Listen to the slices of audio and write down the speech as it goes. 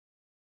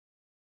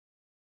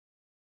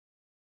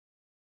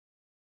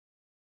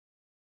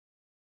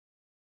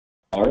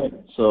All right,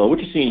 so what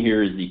you're seeing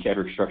here is the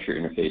CADWorx Structure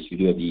interface. We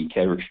do have the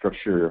CADWorx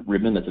Structure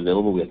ribbon that's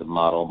available. We have the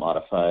model,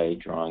 modify,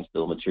 drawings,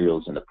 bill of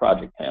materials, and the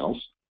project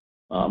panels.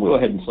 We'll go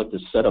ahead and select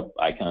the setup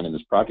icon in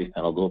this project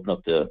panel to open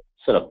up the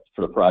setup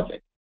for the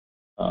project.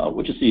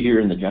 What you see here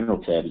in the general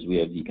tab is we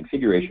have the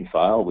configuration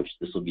file, which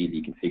this will be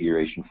the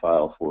configuration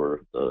file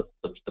for the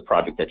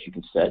project that you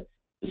can set.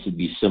 This would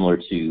be similar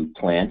to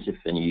plant, if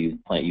any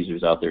plant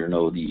users out there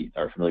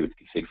are familiar with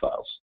the config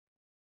files.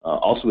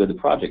 Also, we have the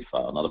project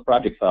file. Now, the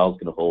project file is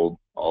going to hold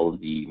all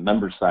of the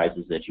member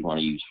sizes that you want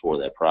to use for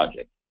that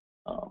project.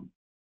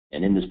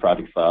 And in this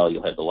project file,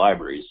 you'll have the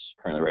libraries.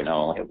 Currently, right now,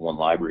 I only have one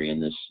library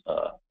in this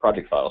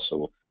project file,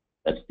 so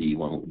that's the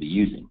one we'll be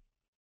using.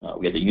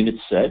 We have the units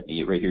set.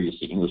 Right here, you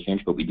see English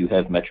change, but we do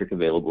have metric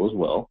available as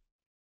well.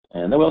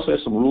 And then we also have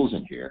some rules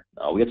in here.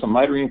 We got some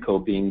mitering and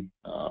coping.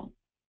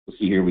 You'll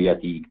see here we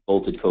got the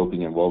bolted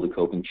coping and welded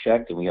coping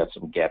checked, and we got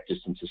some gap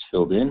distances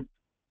filled in.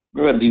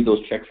 We're going to leave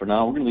those checked for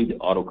now. We're going to leave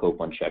the auto cope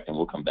unchecked, and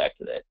we'll come back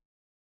to that.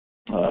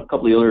 A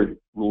couple of other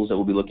rules that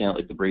we'll be looking at,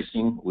 like the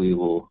bracing, we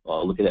will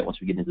look at that once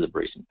we get into the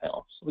bracing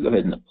panel. So we'll go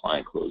ahead and apply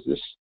and close this.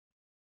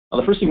 Now,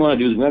 the first thing we want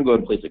to do is we're going to go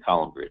ahead and place a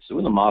column grid. So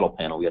in the model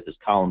panel, we got this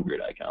column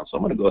grid icon. So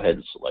I'm going to go ahead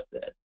and select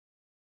that.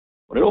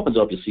 When it opens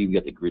up, you'll see we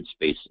got the grid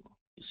spacing.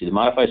 You see the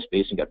modify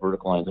spacing, got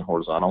vertical lines and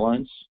horizontal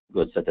lines.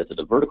 Go ahead and set that to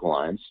the vertical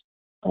lines.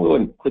 I'm going to go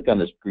ahead and click on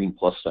this green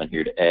plus sign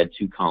here to add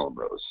 2 column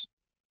rows.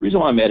 The reason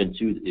why I'm adding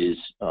 2 is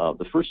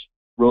the first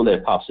row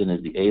that pops in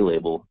is the A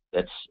label.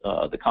 That's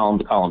the column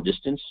to column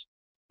distance.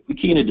 If we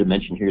key in a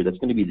dimension here, that's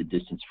going to be the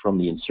distance from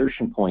the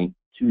insertion point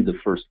to the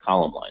first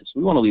column line. So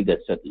we want to leave that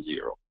set to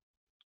 0.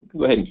 We can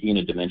go ahead and key in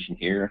a dimension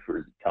here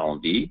for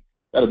column B.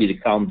 That'll be the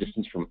column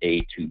distance from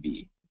A to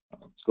B.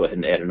 Let's go ahead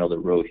and add another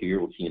row here.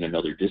 We'll key in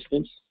another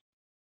distance.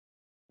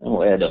 And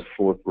we'll add a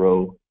 4th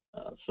row.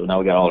 So now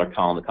we got all our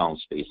column to column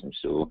spacing.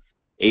 So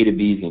A to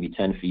B is going to be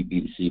 10 feet,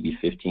 B to C will be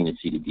 15, and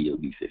C to D will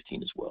be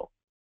 15 as well.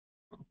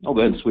 I'll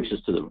go ahead and switch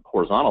this to the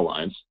horizontal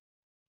lines.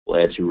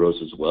 We'll add 2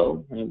 rows as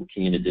well, and we'll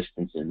key in a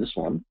distance in this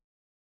one.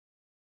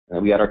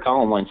 And we got our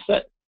column line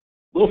set.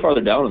 A little farther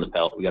down in the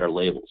palette, we got our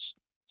labels.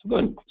 So go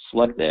ahead and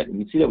select that, and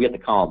you can see that we got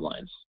the column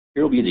lines.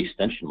 Here will be the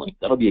extension link.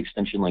 That'll be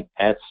extension link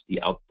past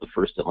the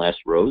first and last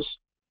rows.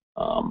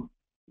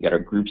 We got our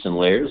groups and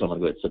layers. I'm going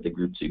to go ahead and set the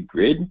group to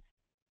grid.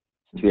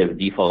 Since we have a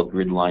default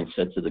grid line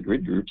set to the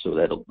grid group, so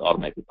that'll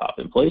automatically pop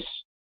in place.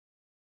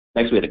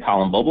 Next, we have the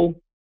column bubble.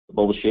 The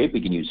bubble shape,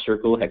 we can use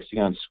circle,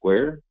 hexagon,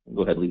 square.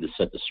 Go ahead and leave this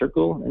set to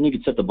circle, and you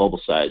can set the bubble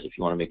size. If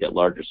you want to make that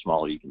larger,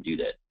 smaller, you can do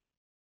that.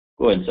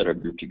 Go ahead and set our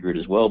group to grid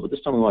as well, but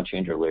this time we want to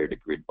change our layer to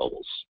grid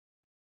bubbles.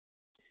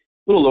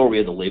 A little lower, we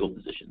have the label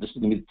position. This is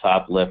going to be the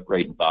top, left,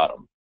 right, and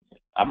bottom.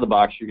 Out of the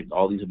box,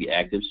 all these will be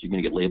active, so you're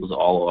going to get labels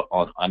all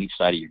on each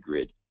side of your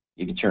grid.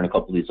 You can turn a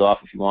couple of these off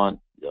if you want.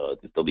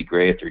 They'll be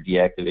gray if they're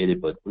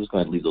deactivated, but we're just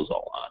going to leave those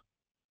all on.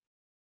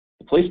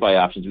 The place by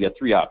options, we have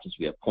 3 options.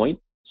 We have point.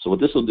 So what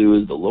this will do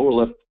is the lower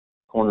left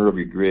corner of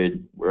your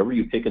grid, wherever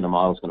you pick in the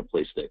model, is going to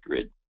place that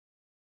grid.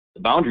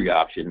 The boundary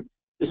option,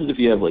 this is if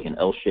you have like an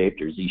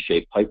L-shaped or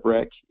Z-shaped pipe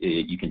rack.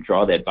 You can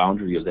draw that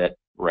boundary of that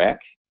rack.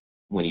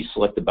 When you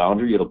select the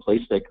boundary, it'll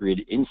place that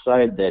grid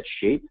inside that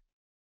shape,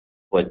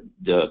 but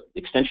the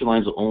extension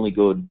lines will only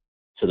go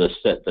to the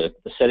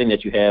setting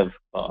that you have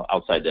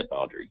outside that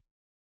boundary.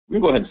 We're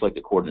going to go ahead and select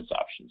the coordinates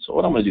option. So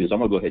what I'm going to do is I'm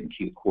going to go ahead and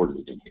key a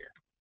coordinate in here.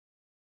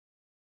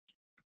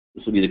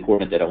 This will be the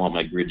coordinate that I want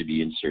my grid to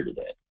be inserted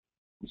at.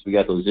 Once we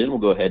got those in, we'll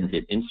go ahead and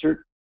hit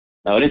insert.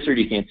 Now at insert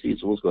you can't see it,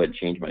 so let's go ahead and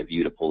change my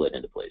view to pull that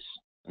into place.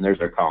 And there's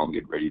our column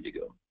grid ready to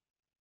go.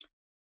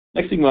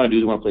 Next thing we want to do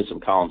is we want to place some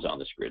columns on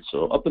this grid.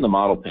 So up in the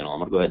model panel, I'm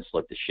going to go ahead and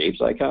select the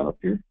shapes icon up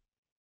here.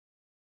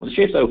 When the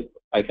shapes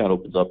icon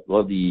opens up,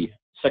 we'll have the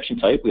section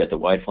type. We got the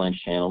wide flange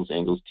channels,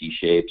 angles,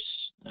 T-shapes,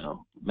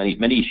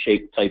 many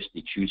shape types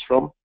to choose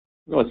from.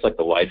 We're going to select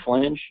the wide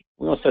flange.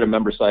 We're going to set a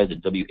member size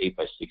at W8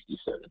 by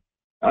 67.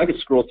 Now, I could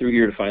scroll through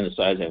here to find the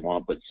size I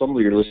want, but some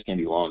of your lists can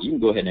be long. You can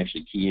go ahead and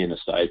actually key in a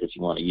size that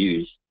you want to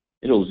use.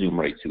 It'll zoom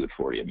right to it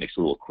for you. It makes it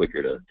a little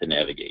quicker to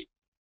navigate.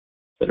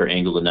 Set our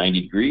angle to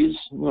 90 degrees.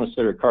 We want to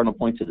set our cardinal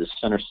point to the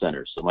center.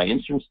 So my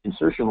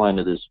insertion line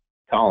of this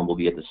column will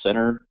be at the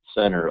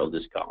center of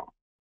this column.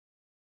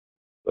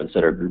 Go ahead and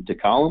set our group to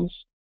columns.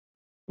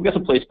 We've got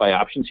some place by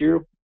options here.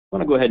 We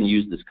want to go ahead and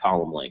use this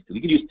column length.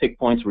 We could use pick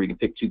points where you can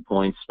pick 2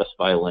 points,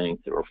 specify a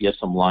length, or if you have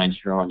some lines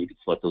drawn, you can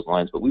select those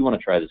lines, but we want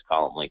to try this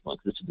column length one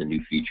because this is the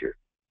new feature.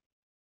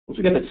 Once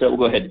we get that set, we'll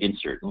go ahead and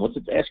insert. And what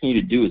it's asking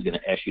you to do is going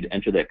to ask you to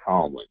enter that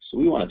column length. So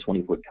we want a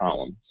 20-foot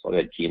column. So I'll go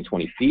ahead and key in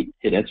 20 feet,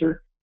 hit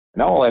enter. And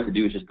now all I have to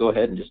do is just go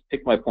ahead and just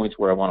pick my points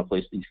where I want to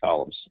place these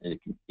columns. And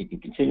it can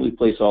continually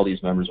place all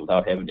these members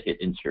without having to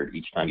hit insert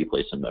each time you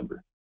place a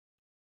member.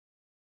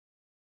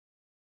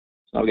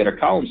 So now we got our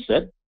columns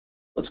set.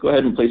 Let's go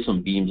ahead and place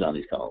some beams on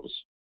these columns.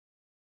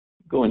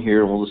 Go in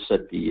here and we'll just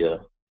set the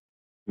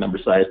member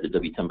size to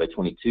W10 by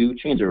 22.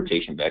 Change the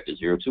rotation back to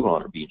 0 to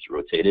want our beams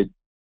rotated.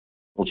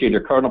 We'll change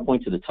our cardinal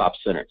point to the top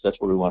center because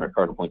that's where we want our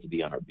cardinal point to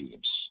be on our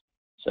beams.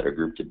 Set our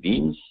group to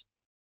beams.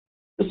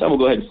 This time we'll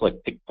go ahead and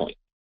select pick point.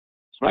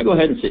 So when I go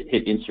ahead and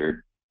hit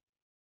insert,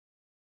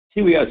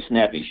 See, we got a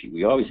snapping sheet.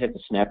 We always have to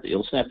snap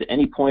it'll snap to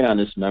any point on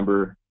this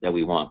member that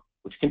we want,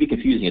 which can be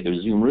confusing. You have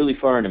to zoom really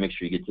far in to make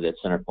sure you get to that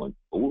center point.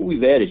 But what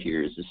we've added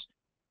here is this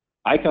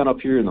icon up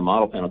here in the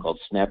model panel called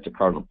Snap to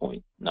Cardinal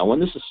Point. Now, when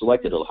this is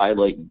selected, it'll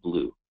highlight in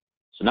blue.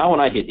 So now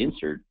when I hit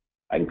Insert,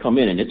 I can come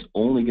in and it's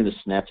only going to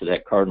snap to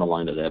that cardinal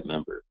line of that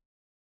member.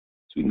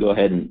 So we can go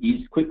ahead and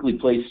quickly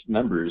place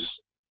members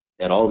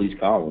at all these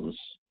columns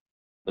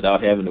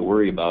without having to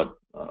worry about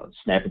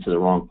snapping to the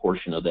wrong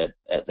portion of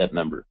that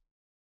member.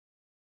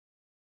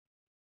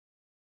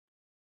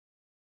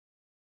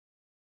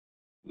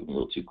 Moving a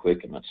little too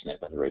quick, I'm not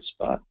snapping in the right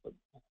spot, but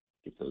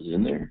get those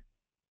in there.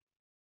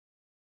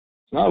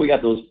 So now we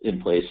got those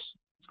in place.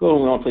 Let's go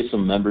and we want to place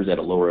some members at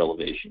a lower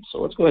elevation. So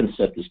let's go ahead and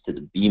set this to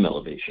the beam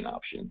elevation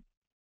option.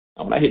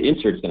 Now when I hit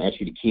Insert, it's going to ask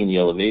you to key in the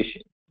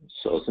elevation.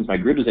 So since my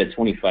grid was at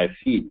 25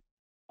 feet,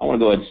 I want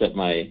to go ahead and set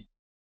my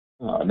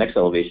next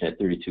elevation at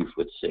 32'6".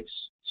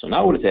 So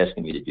now what it's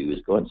asking me to do is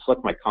go ahead and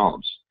select my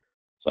columns.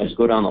 So I just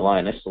go down the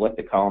line, I select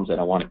the columns that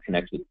I want to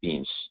connect with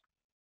beams.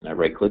 And I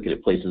right click it,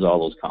 it places all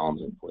those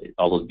columns in place,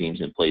 all those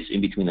beams in place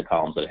in between the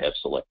columns that I have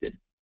selected.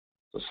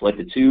 So select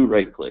the two,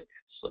 right click.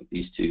 Select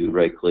these two,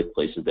 right click,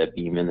 places that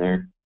beam in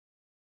there.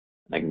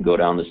 And I can go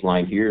down this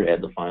line here,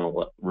 add the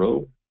final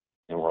row,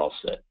 and we're all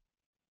set.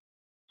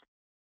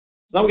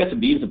 Now we got the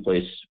beams in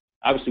place.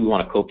 Obviously we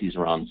want to cope these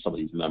around some of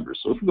these members.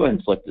 So if we go ahead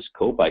and select this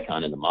cope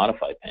icon in the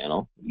modify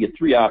panel, you get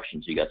three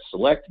options. You got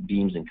select,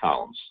 beams, and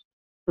columns.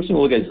 First thing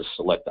we'll look at is the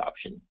select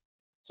option.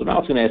 So now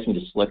it's going to ask me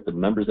to select the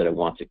members that I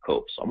want to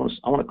cope. So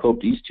I want to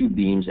cope these two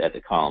beams at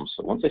the columns.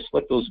 So once I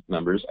select those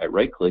members, I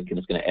right click and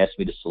it's going to ask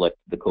me to select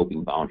the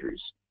coping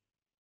boundaries.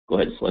 Go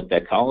ahead and select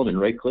that column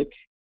and right click.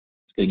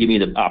 It's going to give me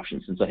the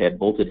option. Since I have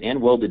bolted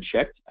and welded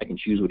checked, I can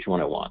choose which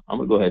one I want. I'm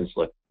going to go ahead and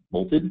select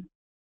bolted.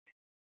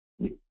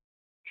 It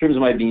trims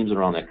my beams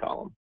around that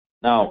column.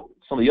 Now,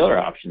 some of the other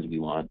options we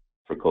want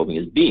for coping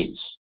is beams.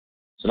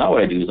 So now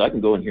what I do is I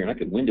can go in here and I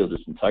can window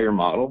this entire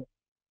model,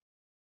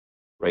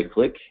 right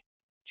click,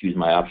 choose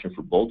my option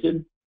for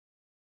bolted,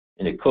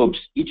 and it copes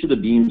each of the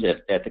beams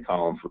at the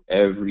column for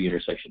every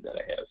intersection that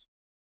I have.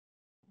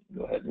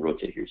 Go ahead and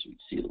rotate here so we can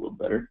see it a little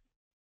better.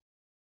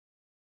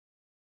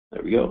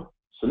 There we go.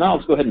 So now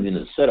let's go ahead and get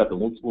into the setup, and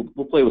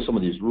we'll play with some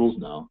of these rules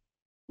now.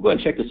 We'll go ahead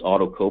and check this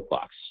auto cope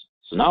box.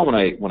 So now when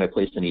I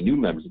place any new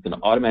members, it's going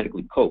to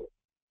automatically cope.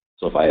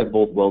 So if I have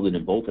both welded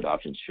and bolted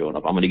options showing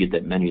up, I'm going to get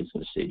that menu that's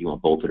going to say, do you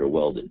want bolted or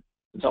welded?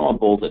 Since I want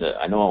bolted,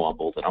 I know I want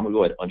bolted, I'm going to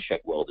go ahead and uncheck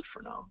welded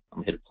for now. I'm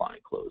going to hit apply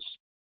and close.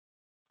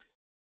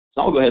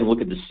 So now I'll go ahead and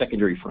look at the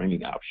secondary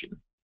framing option.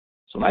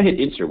 So when I hit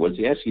insert, what it's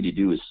asking you to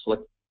do is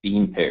select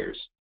beam pairs.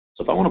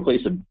 So if I want to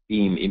place a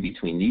beam in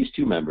between these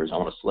two members, I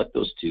want to select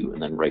those two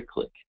and then right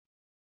click.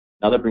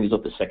 Now that brings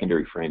up the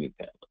secondary framing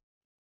panel.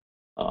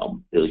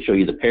 It'll show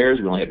you the pairs.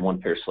 We only had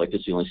one pair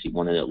selected, so you only see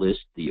one in that list,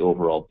 the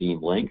overall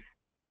beam length.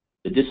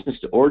 The distance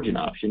to origin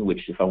option,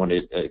 which if I want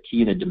to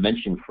key in a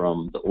dimension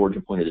from the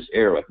origin point of this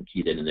arrow, I can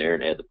key that in there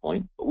and add the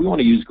point. But we want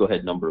to use, go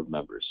ahead, number of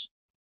members.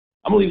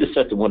 I'm going to leave this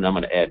set to 1 and I'm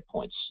going to add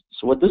points.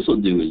 So what this will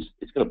do is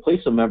it's going to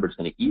place a member, it's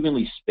going to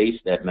evenly space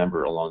that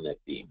member along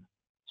that beam.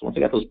 So once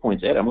I got those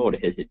points added, I'm going to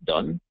hit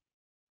done.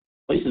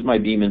 Places my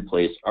beam in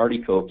place,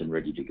 already coped and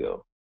ready to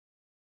go.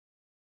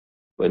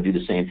 Go ahead and do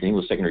the same thing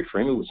with secondary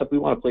framing. Except we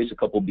want to place a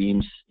couple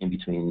beams in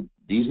between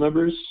these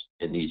members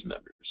and these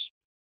members.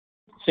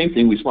 Same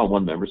thing, we just want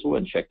one member, so we'll go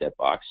ahead and check that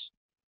box,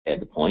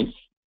 add the points.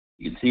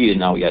 You can see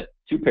now we got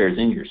two pairs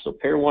in here. So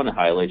pair 1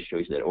 highlight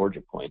shows you that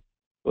origin point.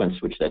 Go ahead and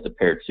switch that to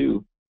pair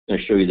 2. It's going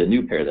to show you the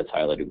new pair that's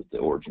highlighted with the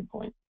origin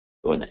point.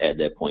 Go ahead and add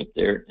that point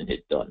there and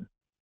hit done.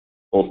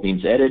 Both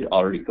beams added,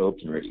 already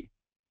coped and ready.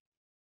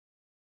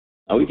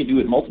 Now we can do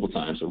it multiple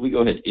times. So if we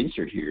go ahead and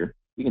insert here,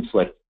 we can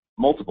select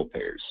multiple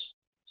pairs.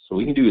 So what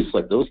we can do is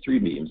select those 3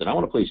 beams, and I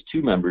want to place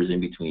 2 members in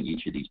between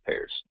each of these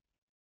pairs.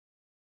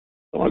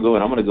 So I'm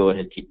going to go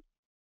ahead and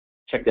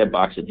check that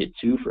box and hit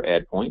 2 for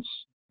add points.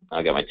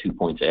 I got my 2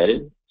 points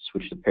added.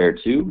 Switch to pair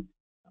 2,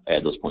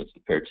 add those points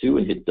to pair 2,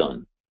 and hit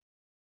done.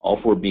 All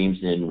 4 beams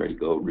in, ready to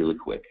go really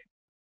quick.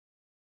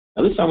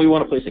 Now this time we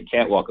want to place a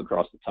catwalk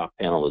across the top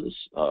panel of this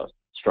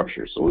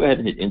structure. So we'll go ahead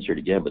and hit insert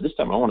again, but this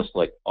time I want to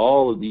select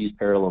all of these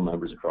parallel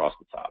members across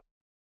the top.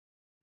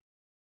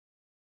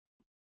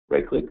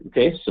 Right click,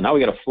 okay, so now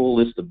we got a full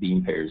list of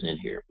beam pairs in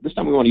here. This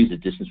time we want to use the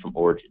distance from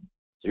origin.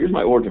 So here's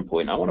my origin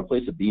point, and I want to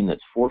place a beam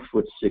that's 4'6"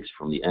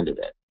 from the end of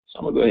that. So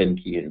I'm going to go ahead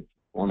and key in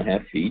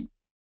 4.5 feet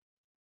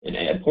and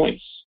add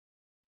points.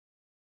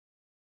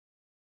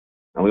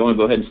 Now we want to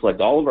go ahead and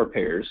select all of our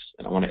pairs,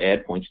 and I want to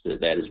add points to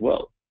that as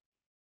well.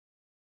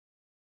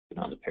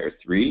 Get on to pair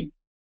 3,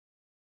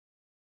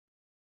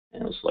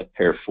 and we'll select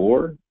pair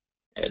 4,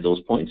 add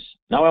those points.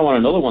 Now I want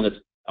another one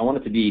I want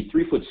it to be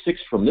 3'6"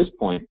 from this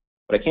point,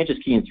 but I can't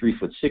just key in 3'6"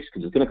 because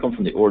it's going to come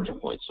from the origin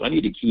point. So I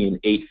need to key in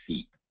 8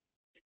 feet.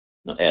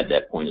 Now add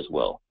that point as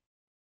well.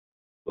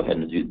 Go ahead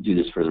and do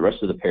this for the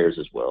rest of the pairs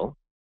as well.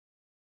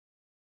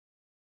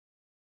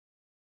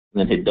 And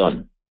then hit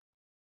done.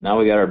 Now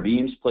we got our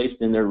beams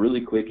placed in there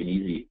really quick and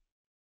easy.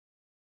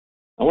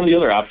 Now one of the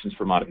other options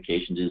for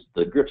modifications is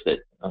the grips that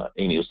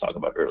Amy was talking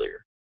about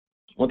earlier.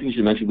 One thing you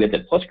should mention, we have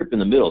that plus grip in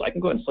the middle. I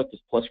can go ahead and select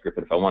this plus grip,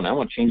 and if I want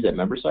to change that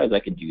member size, I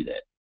can do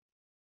that.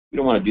 We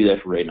don't want to do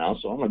that for right now,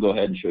 so I'm going to go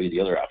ahead and show you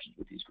the other options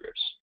with these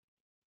grips.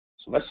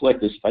 So if I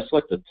select this, if I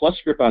select the plus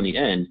grip on the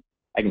end,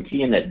 I can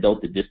key in that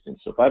delta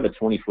distance. So if I have a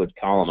 20-foot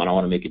column and I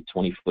want to make it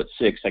 20'6",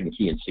 I can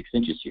key in 6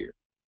 inches here.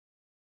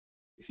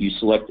 If you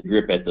select the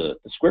grip at the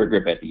square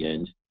grip at the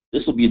end,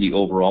 this will be the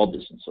overall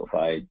distance. So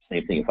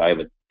same thing, if I have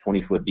a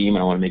 20-foot beam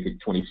and I want to make it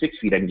 26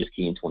 feet, I can just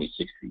key in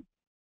 26 feet.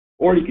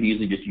 Or you could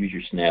easily just use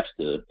your snaps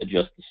to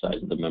adjust the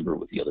size of the member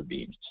with the other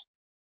beams.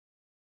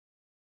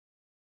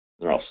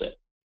 They're all set.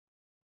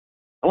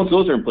 And once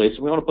those are in place,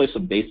 we want to place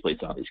some base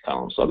plates on these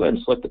columns. So I'll go ahead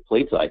and select the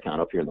plates icon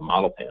up here in the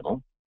model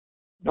panel.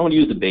 I want to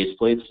use the base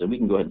plates, so we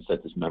can go ahead and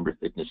set this member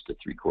thickness to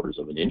 3/4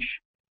 of an inch.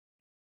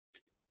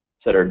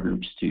 Set our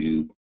groups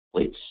to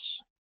plates.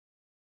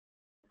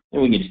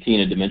 And we can just key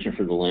in a dimension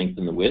for the length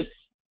and the width.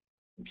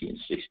 Key in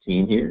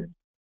 16 here.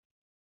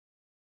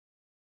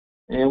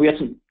 And we have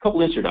a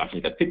couple insert options.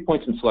 We've got pick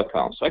points and select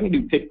columns. So I can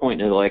do pick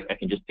point, and I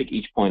can just pick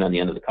each point on the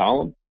end of the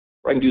column,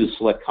 or I can do the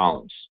select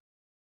columns.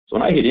 So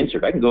when I hit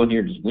insert, I can go in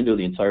here and just window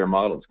the entire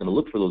model. It's going to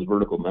look for those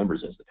vertical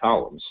members as the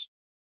columns.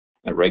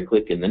 I right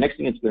click, and the next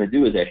thing it's going to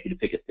do is ask you to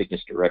pick a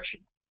thickness direction.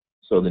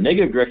 So the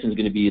negative direction is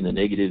going to be in the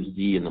negative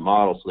Z in the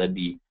model, so that'd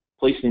be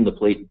placing the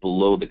plate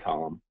below the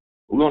column.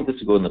 We want this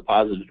to go in the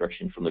positive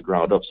direction from the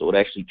ground up, so it would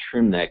actually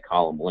trim that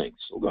column length.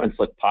 So we'll go ahead and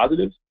select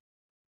positive,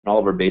 and all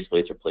of our base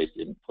plates are placed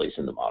in place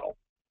in the model.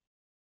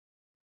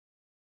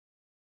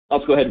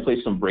 Let's go ahead and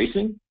place some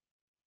bracing.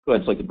 Go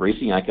ahead and select the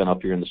bracing icon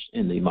up here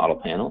in the model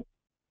panel.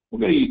 We're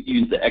going to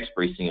use the X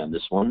bracing on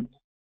this one.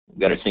 We've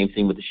got our same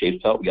thing with the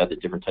shapes palette. We got the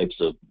different types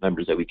of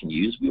members that we can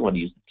use. We want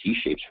to use the T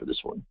shapes for this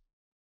one.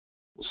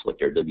 We'll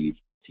select our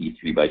WT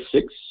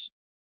 3x6,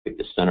 pick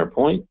the center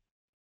point.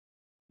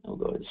 I'll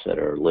go ahead and set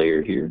our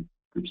layer here,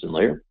 groups and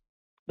layer.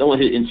 Then we'll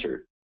hit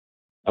insert.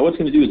 Now what's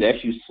going to do is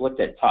actually select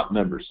that top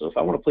member. So if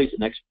I want to place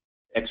an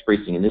X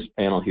bracing in this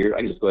panel here, I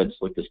can just go ahead and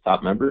select this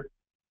top member,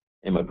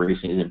 and my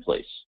bracing is in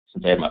place.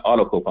 Since I had my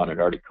auto cope on it,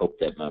 I already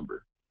coped that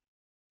member.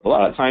 A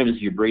lot of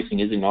times your bracing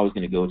isn't always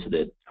going to go to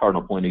the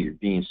cardinal point of your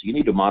beam, so you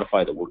need to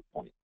modify the work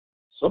point.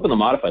 So up in the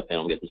modify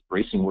panel, we got this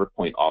bracing work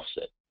point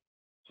offset.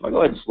 So if I go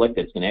ahead and select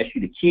that, it's going to ask you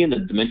to key in the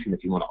dimension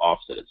if you want to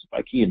offset it. So if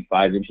I key in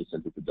 5 inches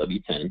since it's a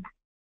W10,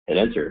 hit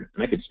enter,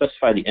 and I could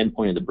specify the end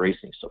point of the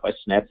bracing. So if I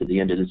snap to the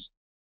end of this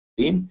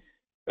beam,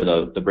 or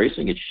the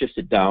bracing, it shifts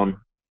it down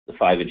the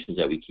 5 inches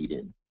that we keyed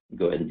in.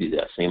 Go ahead and do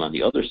that same on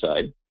the other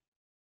side.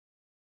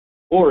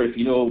 Or if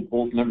you know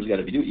both members got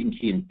to be do it, you can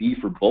key in B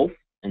for both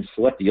and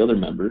select the other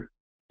member,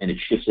 and it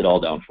shifts it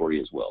all down for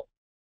you as well.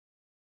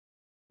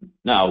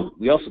 Now,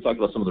 we also talked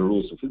about some of the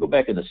rules. So if we go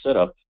back into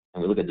setup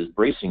and we look at this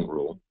bracing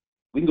rule,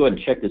 we can go ahead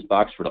and check this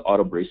box for the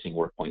auto bracing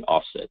work point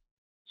offset.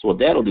 So what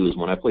that'll do is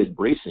when I place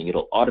bracing,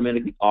 it'll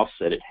automatically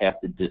offset it half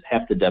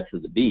the depth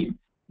of the beam,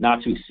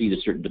 not to exceed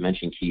a certain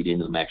dimension keyed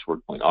into the max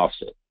work point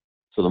offset.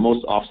 So the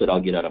most offset I'll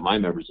get out of my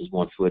members is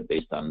 1 foot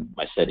based on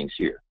my settings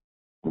here.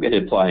 I'm going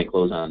to apply and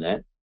close on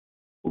that.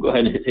 We'll go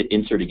ahead and hit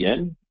insert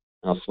again.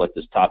 And I'll select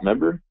this top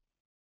member.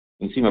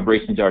 You can see my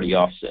bracing's already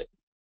offset.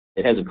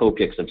 It has a code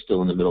kick because I'm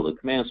still in the middle of the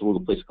command, so we'll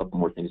place a couple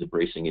more things of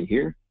bracing in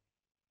here.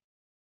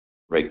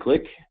 Right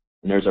click,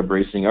 and there's our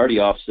bracing already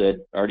offset,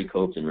 already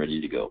coped, and ready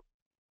to go.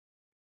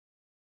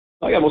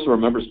 I got most of our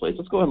members placed.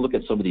 Let's go ahead and look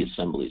at some of the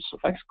assemblies. So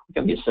if I click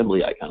on the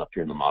assembly icon up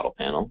here in the model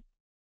panel,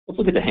 let's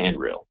look at the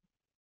handrail.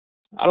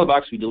 Out of the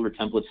box, we deliver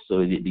templates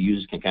so the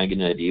users can kind of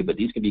get an idea, but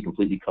these can be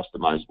completely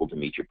customizable to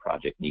meet your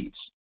project needs.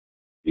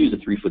 Use a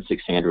 3'6"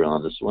 handrail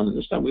on this one, and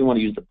this time we want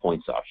to use the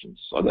points option.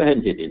 So I'll go ahead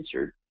and hit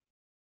insert.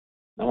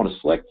 I want to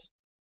select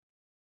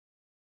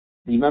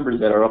the members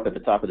that are up at the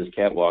top of this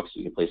catwalk so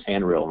we can place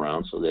handrail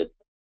around so that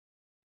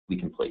we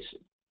can place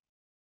it.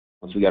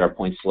 Once we got our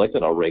points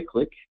selected, I'll right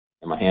click,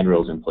 and my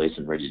handrail is in place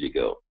and ready to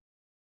go.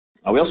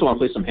 We also want to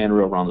place some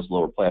handrail around this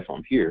lower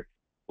platform here,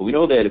 but we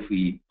know that if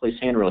we place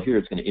handrail here,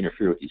 it's going to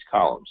interfere with these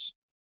columns.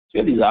 So we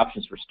have these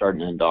options for start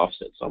and end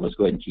offsets. So I'm going to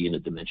go ahead and key in a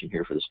dimension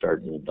here for the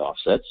start and end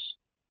offsets.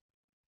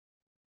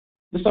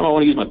 This time I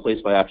want to use my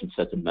place by option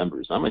set to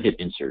members. I'm going to hit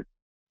insert.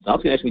 Now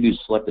it's going to ask me to do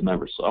select the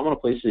member. So I want to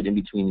place it in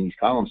between these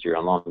columns here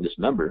along this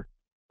member.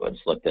 Go ahead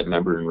and select that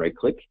member and right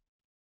click.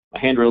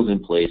 My handrail is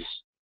in place.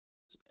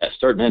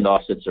 Start and end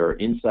offsets are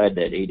inside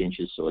that 8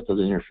 inches so it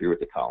doesn't interfere with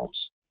the columns.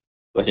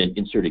 Go ahead and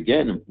insert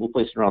again, and we'll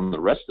place it around the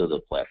rest of the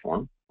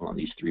platform on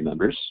these 3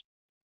 members.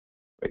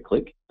 Right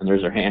click, and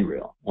there's our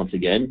handrail. Once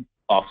again,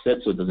 offset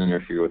so it doesn't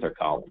interfere with our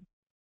column.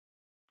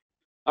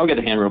 Now we got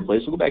the handrail in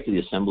place. We'll go back to the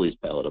assemblies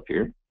palette up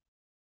here.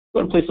 Go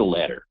ahead and place a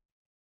ladder.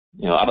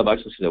 You know, out of the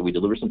box, we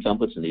deliver some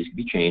templates, and these can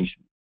be changed.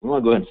 We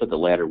want to go ahead and set the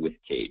ladder with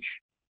cage.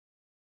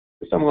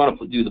 This time we want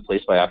to do the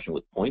place by option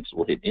with points.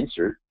 We'll hit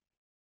insert.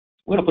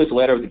 We're going to place a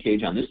ladder with the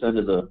cage on this end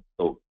of the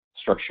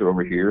structure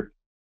over here,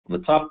 from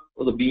the top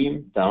of the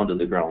beam down to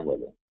the ground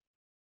level.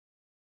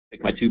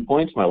 Pick my 2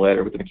 points. My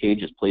ladder with the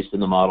cage is placed in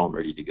the model and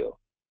ready to go.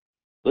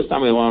 This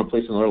time we want to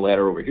place another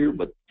ladder over here,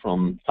 but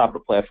from the top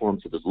of the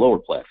platform to this lower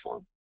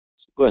platform.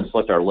 So go ahead and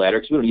select our ladder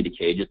because we don't need a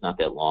cage. It's not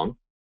that long.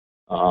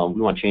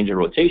 We want to change the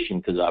rotation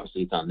because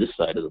obviously it's on this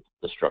side of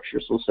the structure,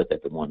 so we'll set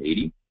that to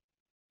 180.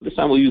 This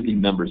time we'll use the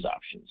members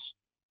options.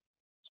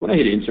 So when I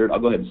hit insert, I'll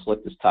go ahead and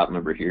select this top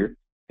member here.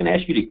 I'm going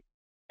to ask you to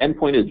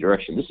endpoint of the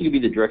direction. This is going to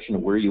be the direction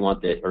of where you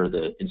want that, or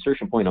the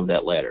insertion point of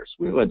that ladder. So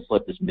we'll go ahead and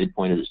select this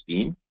midpoint of this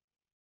beam.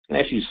 I'm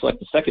going to ask you to select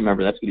the second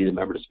member. That's going to be the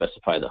member to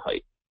specify the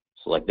height.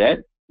 Select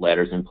that.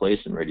 Ladder's in place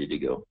and ready to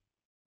go.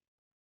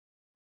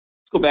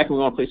 Let's go back and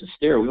we want to place a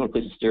stair. We want to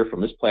place a stair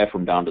from this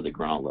platform down to the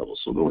ground level.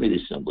 So we'll go into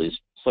the assemblies,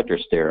 select our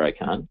stair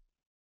icon.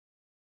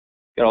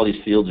 Got all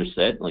these fields are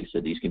set. Like I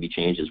said, these can be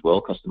changed as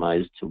well,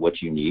 customized to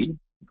what you need.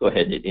 Go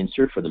ahead and hit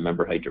insert for the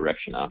member height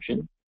direction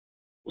option.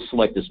 We'll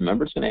select this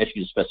member. It's going to ask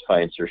you to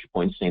specify insertion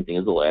point, same thing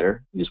as the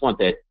ladder. You just want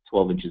that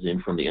 12 inches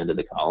in from the end of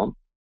the column.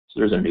 So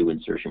there's our new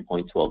insertion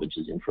point, 12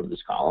 inches in from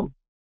this column.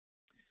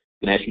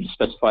 I'm going to ask you to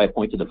specify a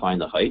point to define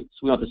the height. So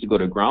we want this to go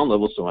to ground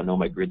level, so I know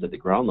my grid's at the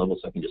ground level,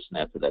 so I can just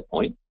snap to that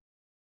point.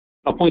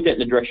 I'll point that in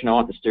the direction I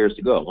want the stairs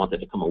to go. I want that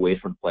to come away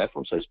from the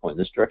platform, so I just point in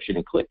this direction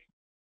and click.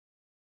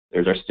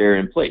 There's our stair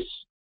in place.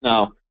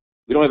 Now,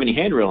 we don't have any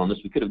handrail on this.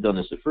 We could have done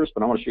this at first,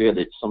 but I want to show you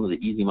that some of the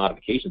easy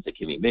modifications that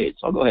can be made.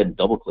 So I'll go ahead and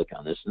double-click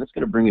on this, and it's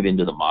going to bring it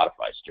into the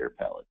Modify Stair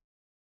palette.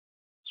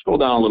 Scroll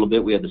down a little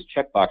bit. We have this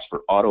checkbox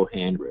for Auto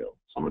Handrail.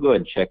 So I'm going to go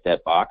ahead and check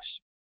that box.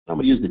 I'm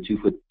going to use the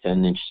 2-foot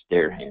 10-inch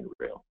stair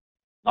handrail.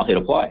 I'll hit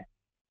Apply.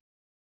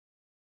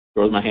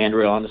 Throws my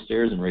handrail on the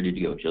stairs and ready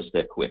to go, just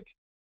that quick.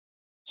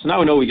 So now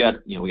we know we got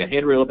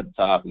handrail up at the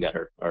top. We got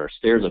our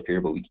stairs up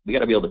here, but we got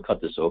to be able to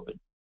cut this open.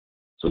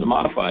 So to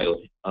modify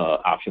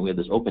option, we have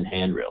this open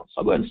handrail. So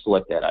I'll go ahead and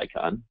select that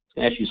icon. It's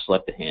going to ask you to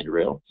select the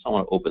handrail. So I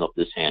want to open up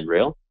this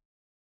handrail.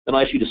 Then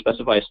I'll ask you to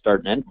specify a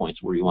start and end points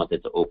where you want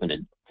that to open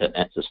and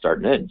to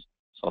start and end.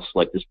 So I'll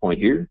select this point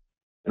here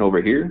and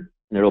over here,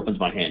 and it opens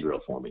my handrail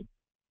for me.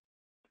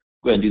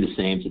 Go ahead and do the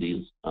same to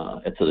these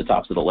to the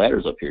tops of the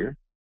ladders up here.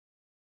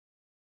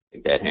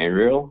 Take that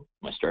handrail,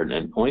 my start and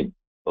end point,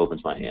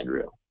 opens my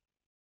handrail.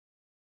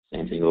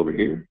 Same thing over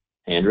here,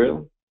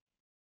 handrail,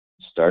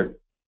 start,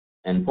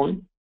 end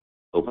point,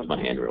 opens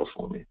my handrail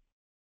for me.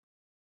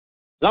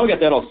 Now we got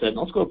that all set.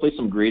 Now let's go and place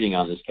some grating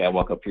on this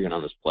catwalk up here and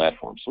on this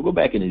platform. So we'll go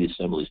back into the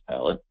assemblies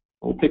palette.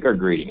 And we'll pick our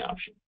grating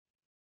option.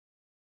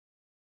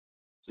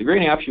 So the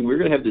grating option, we're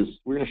going to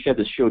have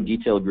this show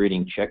detailed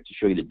grating check to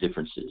show you the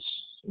differences.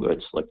 So go ahead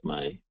and select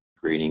my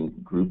grating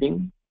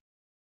grouping.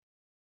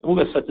 And we're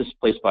going to set this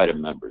place by to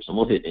members, and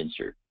we'll hit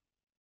insert.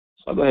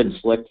 So I'll go ahead and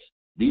select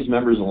these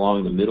members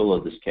along the middle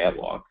of this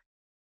catwalk.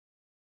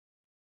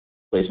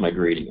 Place my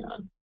grating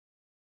on.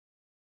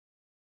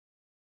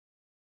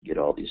 Get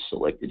all these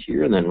selected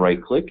here, and then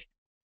right click.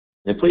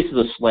 And it places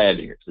a slab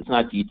here because it's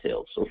not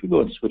detailed. So if we go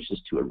and switch this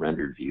to a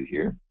rendered view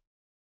here,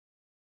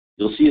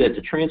 you'll see that it's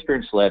a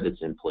transparent slab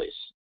that's in place.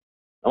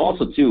 Now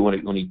also too,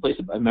 when you place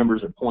it by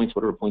members or points,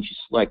 whatever points you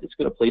select, it's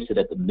going to place it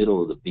at the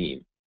middle of the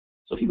beam.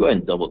 So if you go ahead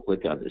and double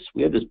click on this,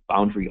 we have this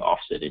boundary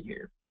offset in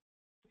here.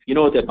 If you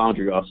know what that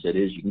boundary offset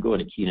is, you can go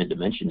ahead and key in a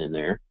dimension in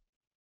there,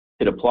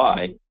 hit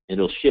apply, and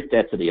it'll shift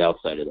that to the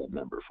outside of that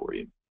member for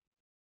you.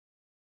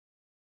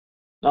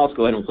 Now let's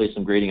go ahead and place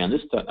some grating on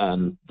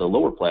on the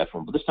lower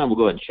platform, but this time we'll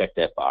go ahead and check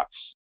that box.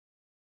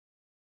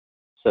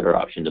 Set our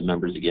option to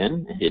members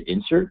again, and hit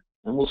insert,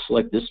 and we'll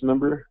select this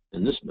member,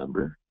 and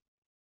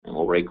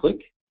we'll right click.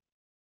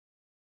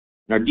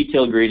 And our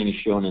detailed grating is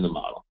shown in the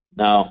model.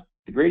 Now,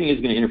 the grating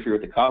is going to interfere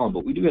with the column,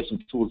 but we do have some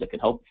tools that can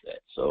help with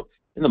that. So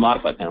in the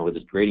Modify panel with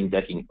this grating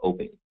decking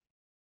open,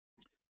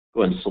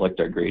 go ahead and select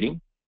our grating.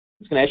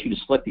 It's going to ask you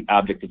to select the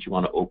object that you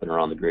want to open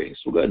around the grating.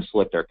 So we'll go ahead and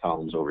select our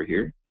columns over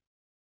here.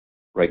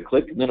 Right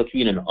click, and then it'll key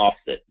in an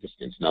offset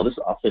distance. Now this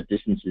offset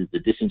distance is the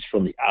distance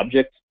from the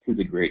object to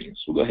the grating.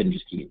 So we'll go ahead and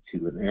just key in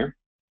 2 in there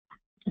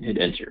and hit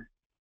enter.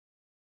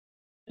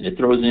 And it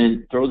throws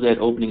that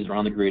openings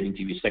around the grating to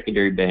give you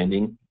secondary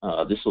banding.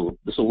 This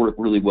will work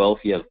really well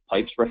if you have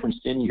pipes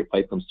referenced in. Your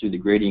pipe comes through the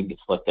grating, you can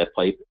select that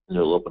pipe, and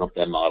it'll open up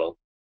that model,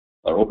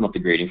 or open up the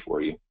grating for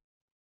you.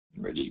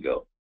 Ready to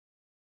go.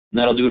 And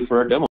that'll do it for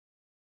our demo.